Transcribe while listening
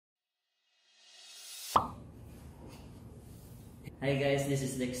Hi guys, this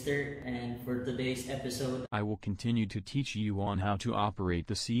is Dexter, and for today's episode, I will continue to teach you on how to operate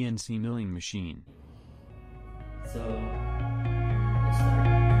the CNC milling machine. So let's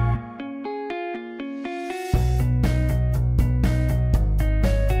start.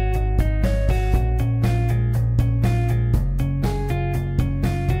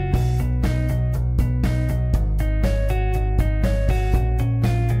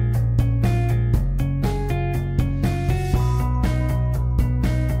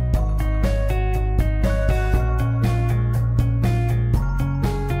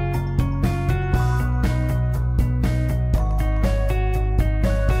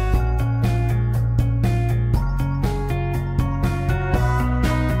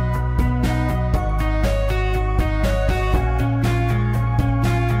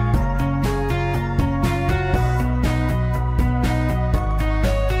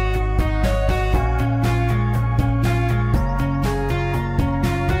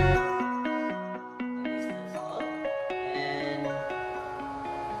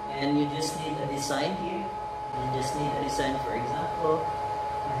 And you just need a design here. You just need a design, for example,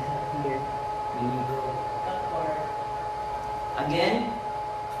 I have here, when you go that part. Again,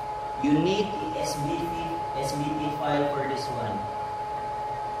 you need the SBT file for this one.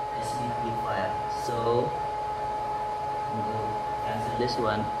 SBT file. So, I'm going to cancel this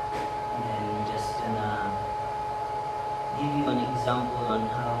one. And then I'm just gonna give you an example on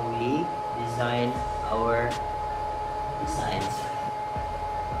how we design our designs.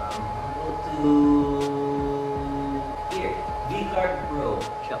 Go to here, VCarve Pro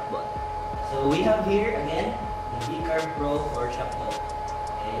ShopBot. So we have here again the VCarve Pro for ShopBot.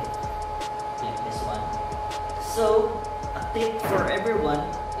 Okay, click this one. So a tip for everyone: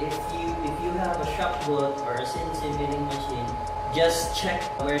 if you have a ShopBot or a CNC milling machine, just check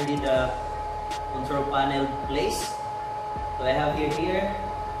where did the control panel place. So I have here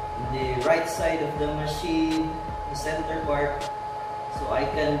the right side of the machine, the center part. So I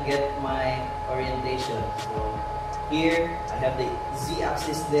can get my orientation. So here I have the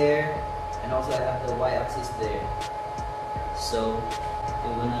Z-axis there, and also I have the Y-axis there. So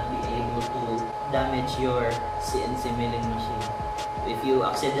you will not be able to damage your CNC milling machine. If you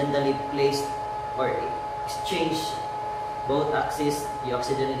accidentally placed or exchange both axes, you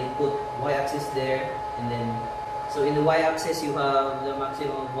accidentally put Y-axis there, and then so in the Y-axis you have the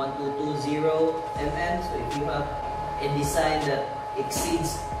maximum of 1220 mm. So if you have a design that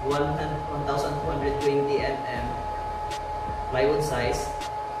exceeds 1220 mm plywood size,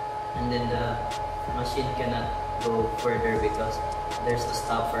 and then the machine cannot go further because there's a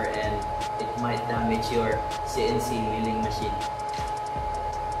stopper and it might damage your CNC milling machine.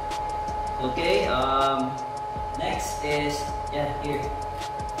 Okay, next is here.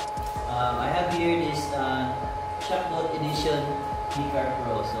 I have here this ShopBot edition VCarve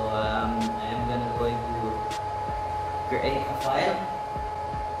Pro. So I am going to create a file.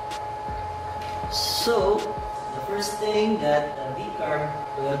 So the first thing that the VCarve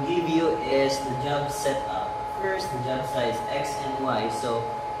will give you is the job setup. First, the job size X and Y. So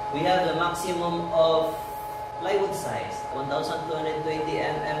we have the maximum of plywood size 1220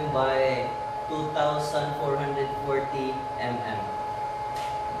 mm by 2440 mm.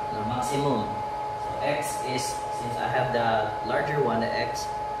 The maximum. So X is, since I have the larger one, the X,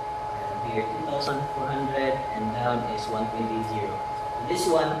 here 2400, and down is 120. This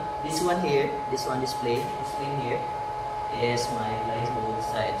one here, this one displaying here is my plywood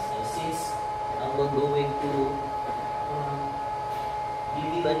size. So since I'm going to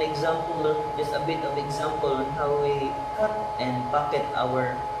give you an example, just a bit of example on how we cut and pocket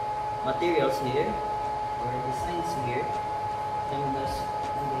our materials here, or designs here. I'm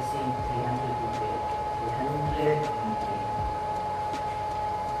guessing 300.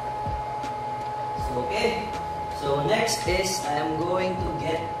 Okay, so next is I am going to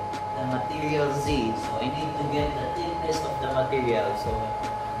get the material Z. So I need to get the thickness of the material. So,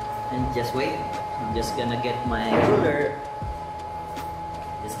 and just wait, I'm just gonna get my ruler.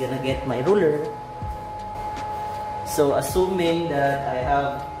 So assuming that I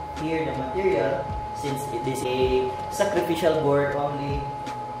have here the material, since it is a sacrificial board only,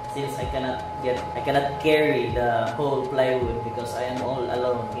 since I cannot carry the whole plywood because I am all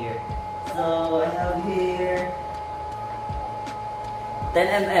alone here. So I have here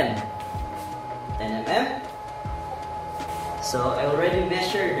 10 mm. So I already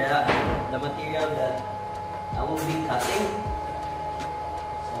measured the material that I will be cutting.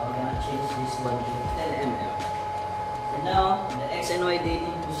 So I'm gonna change this one to 10 mm. So now the X and Y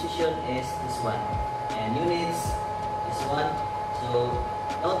dating position is this one, and units this one. So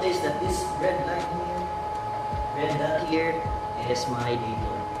notice that this red line here, red dot here, is my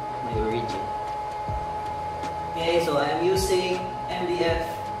dator, my origin. Okay, so I'm using MDF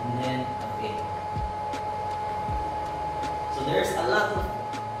and then okay. So there's a lot of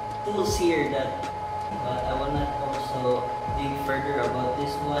tools here but I will not also dig further about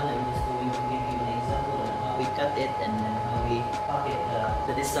this one. I'm just going to give you an example on how we cut it and then how we pocket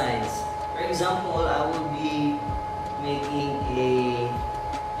the designs. For example, I will be making a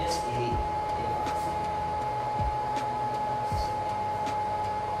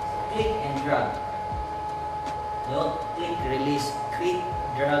click and drag. Don't click, release, click,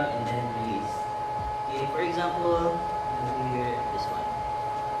 drag, and then release. Okay, for example, here, this one.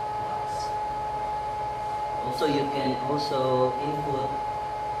 Also, you can also input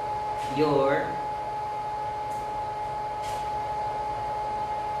your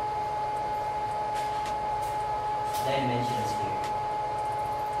dimensions here.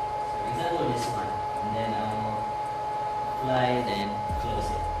 So, for example, this one, and then I'll apply, then close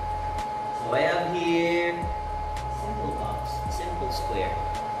it. So I have here simple box, simple square.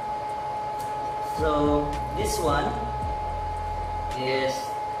 So this one is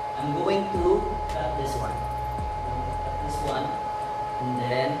I'm going to cut this one. Cut this one, and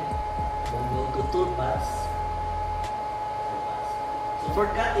then we'll go to toolpaths. So for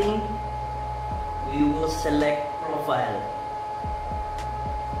cutting, we will select profile.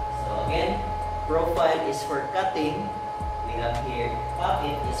 So again, profile is for cutting. We have here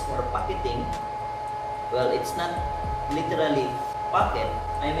pocket is for pocketing. Well, it's not literally pocket.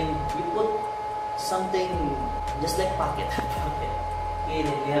 I mean, you put something just like pocket. Okay,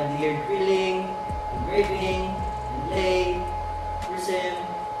 then we have here drilling, engraving, inlay, prism,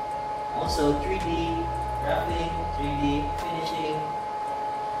 also 3D, wrapping, 3D, finishing,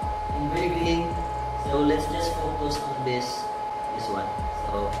 engraving. So let's just focus on this one.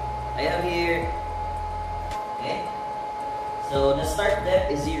 So I have here, okay. So the start depth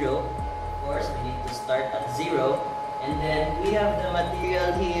is 0. Of course, we need to start at 0. And then we have the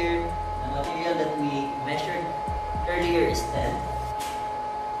material here. The material that we measured earlier is 10.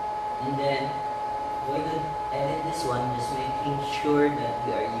 And then going to edit this one, just making sure that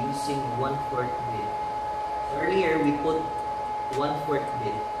we are using 1/4 bit. So earlier we put 1/4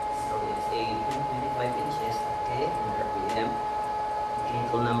 bit. So it's a 25 inches. Okay, RPM.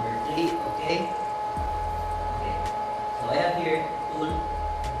 Tool number 3. Okay. So I have here tool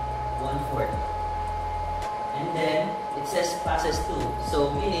 1/4, and then it says passes 2. So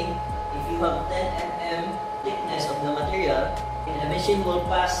meaning if you have 10 mm thickness of the material, the machine will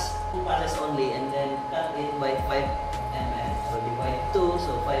pass 2 passes only and then cut it by 5 mm. So divide 2,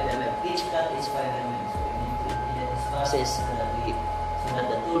 so 5 mm. Each cut is 5 mm. So we need to get this passes so that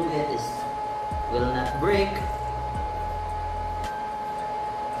the tool bit will not break.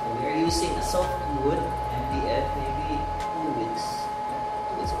 So we are using a softwood MDF, maybe 2 weeks.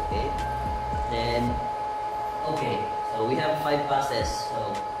 2 weeks, okay. Then, okay, so we have 5 passes.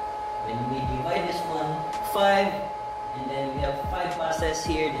 So when we divide this one, 5, and then we have 5 passes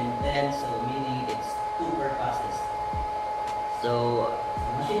here, then 10, so meaning it's 2 per passes. So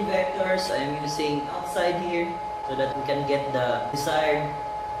machine vectors, I'm using outside here so that we can get the desired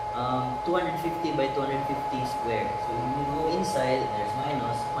 250 by 250 square. So when you go inside, there's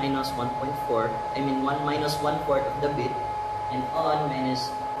minus 1.4. I mean minus 1/4 of the bit, and on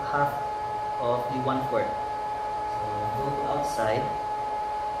minus half of the 1/4. So go to outside,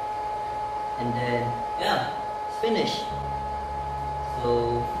 and then yeah, it's finished.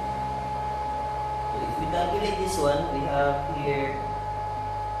 So if we calculate this one, we have here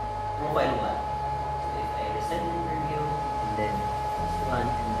profile 1. So if I reset the preview, and then this one,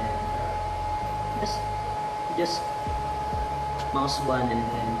 and then just mouse 1 and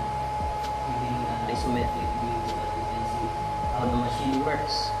then giving an isometric view so that you can see how the machine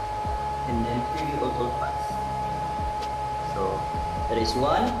works, and then preview all paths. So there is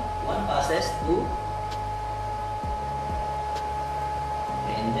one passes, 2,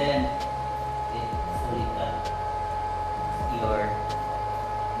 and then it fully cut your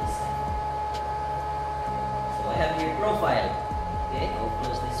design. So I have your profile. Okay, I'll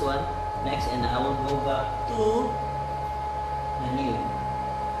close this one. Next, and I will go back to the new.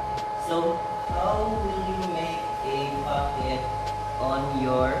 So how will you make a pocket on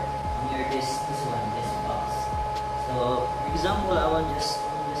this box? So for example, I will just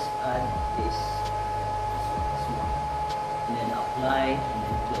add this one, and then apply, and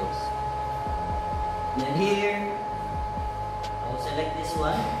then close. And then here I will select this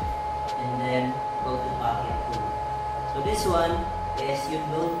one, and then go to pocket 2. So this one is you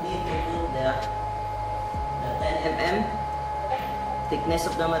don't need to put the 10 mm thickness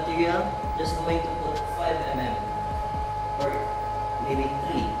of the material, just going to put 5 mm or maybe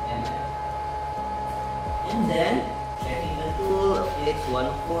 3 mm. And then checking the tool, okay, it's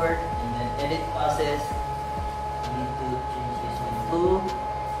 1/4, and then edit passes. You need to change this one to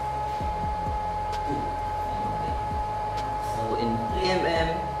 2. Okay. So in 3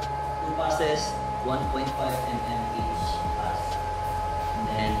 mm, 2 passes, 1.5 mm each pass. And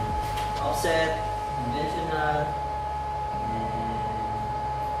then offset, conventional, and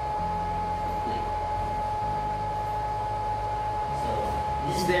click. So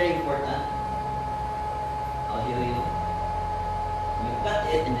this is very important. I'll show you. You cut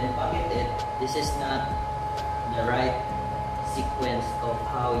it and then pocket it. This is not the right sequence of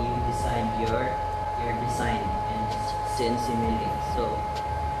how you design your design in CNC milling. So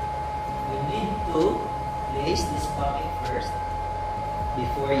you need to place this pocket first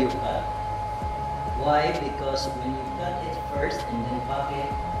before you cut. Why? Because when you cut it first and then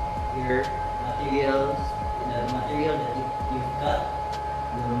pocket your materials, the material that you've cut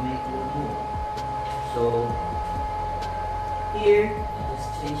will move. So here, let's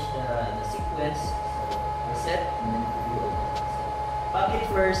change the sequence. So reset and then do it. So pocket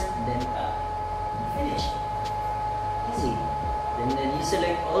first, then cut. And finish. Easy. Then you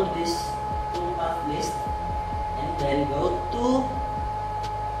select all this toolpath list and then go to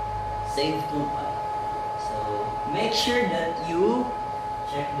save toolpath. So make sure that you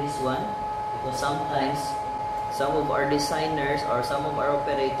check this one, because sometimes some of our designers or some of our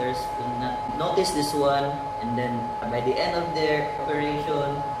operators will not notice this one, and then by the end of their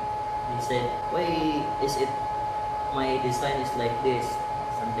operation they said, why is it my design is like this,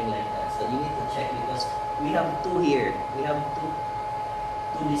 something like that. So you need to check, because we have two here, we have two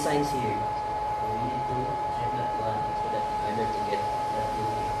designs here, so we need to check that one so that in order to get that two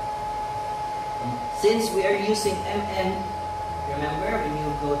here. And since we are using mm, remember when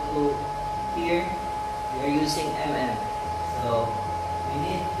you go to here, we are using mm, so we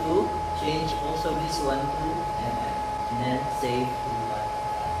need to change also this one to mm, and then save toolpath.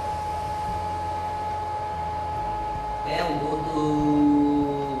 Okay, we'll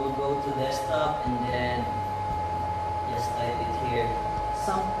go to desktop and then just type it here,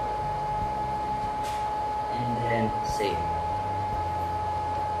 some, and then save.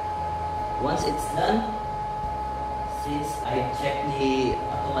 Once it's done, since I checked the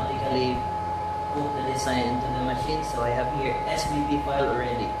automatically put the design into the machine, so I have here SVP file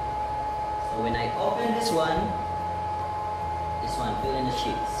already. So when I open this one, fill in the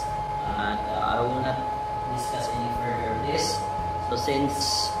sheets, and I will not discuss any further of this. So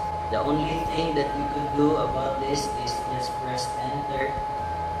since the only thing that you could do about this is just press enter.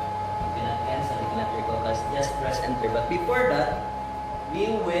 You cannot cancel, you cannot recall, just press enter. But before that,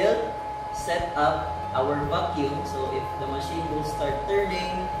 we will set up our vacuum, so if the machine will start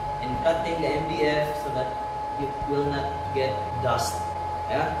turning and cutting the MDF so that it will not get dust.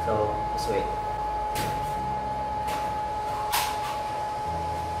 Yeah, so let's wait.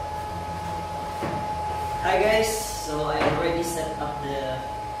 Hi guys, so I already set up the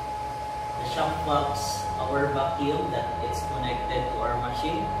ShopBot, our vacuum that it's connected to our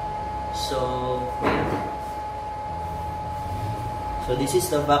machine. So this is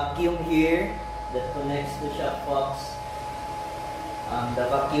the vacuum here that connects to ShopBot. The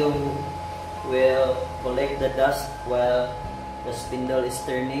vacuum will collect the dust while the spindle is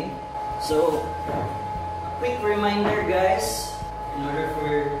turning. So a quick reminder guys, in order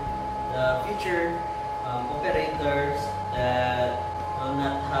for the future operators that will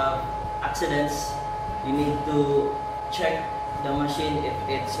not have accidents, you need to check the machine if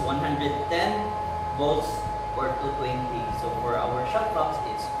it's 110 volts or 220. So for our ShopBot,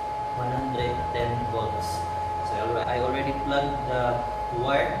 it's 110 volts. So I already plugged the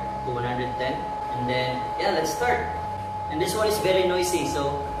wire to 110, and then yeah, let's start. And this one is very noisy,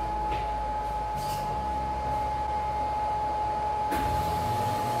 so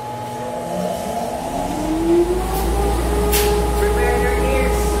prepare your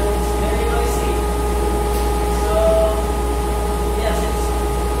ears, it's very noisy. So yes,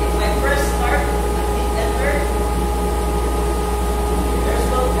 if I press start and hit enter,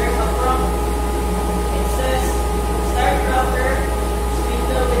 there's a prompt. It says start router,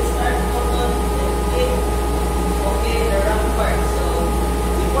 spindle with start button, and click OK the round part. So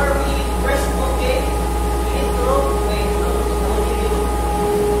before we press OK, we need to wait.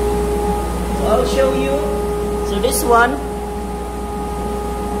 So I'll show you. So this one,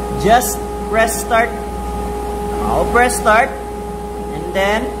 just press start. I'll press start, and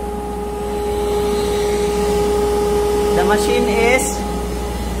then the machine is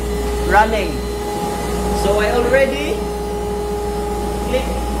running. So I already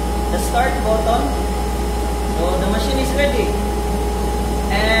clicked the start button, so the machine is ready.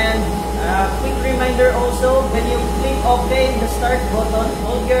 And quick reminder also, when you click OK, the start button,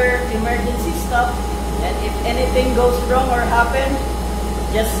 hold your emergency stop, and if anything goes wrong or happen,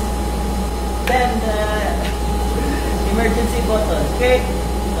 just bend the emergency button. Okay,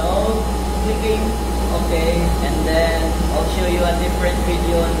 so clicking OK, and then I'll show you a different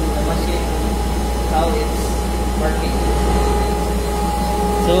video on the machine, how it's working.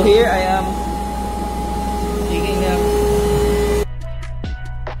 So here I am clicking up.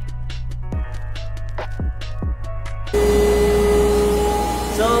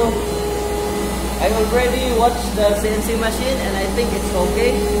 So I already watched the CNC machine and I think it's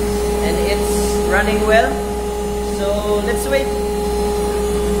okay and it's running well. So let's wait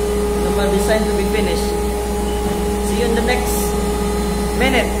for my design to be finished. See you in the next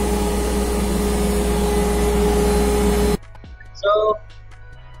minute. So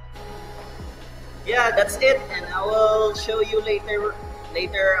yeah, that's it, and I will show you later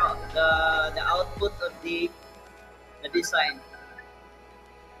the output of the design.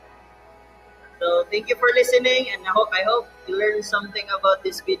 So thank you for listening, and I hope you learned something about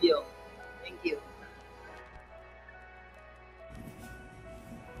this video. Thank you.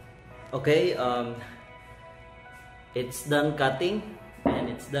 Okay, it's done cutting and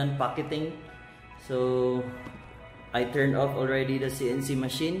it's done pocketing. So I turned off already the CNC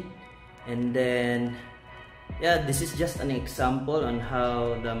machine, and then yeah, this is just an example on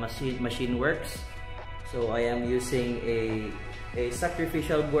how the machine works. So I am using a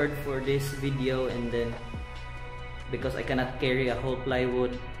sacrificial board for this video, and then because I cannot carry a whole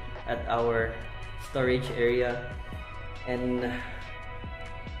plywood at our storage area, and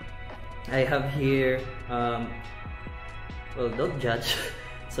I have here well, don't judge.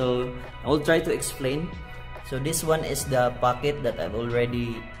 So I will try to explain. So this one is the pocket that I've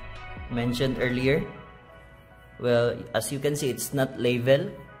already mentioned earlier. Well, as you can see, it's not level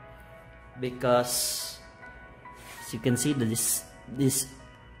because you can see that this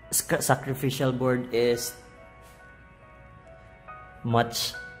sacrificial board is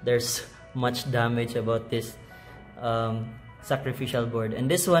there's much damage about this sacrificial board, and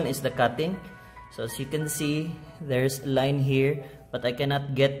this one is the cutting. So as you can see, there's a line here, but I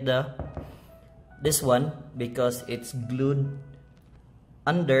cannot get this one because it's glued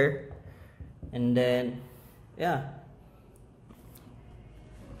under, and then yeah,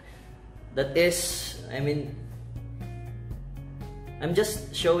 that is, I mean, I'm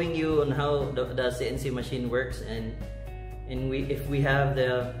just showing you on how the CNC machine works, and if we have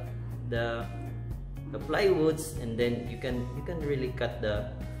the plywoods, and then you can really cut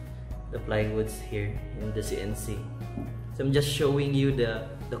the plywoods here in the CNC. So I'm just showing you the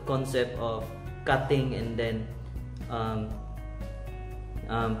concept of cutting and then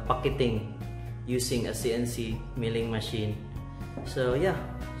pocketing using a CNC milling machine. So yeah,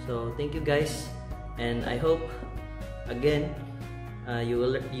 so thank you guys, and I hope again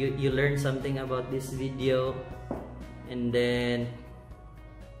you learned something about this video, and then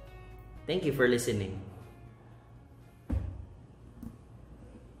thank you for listening.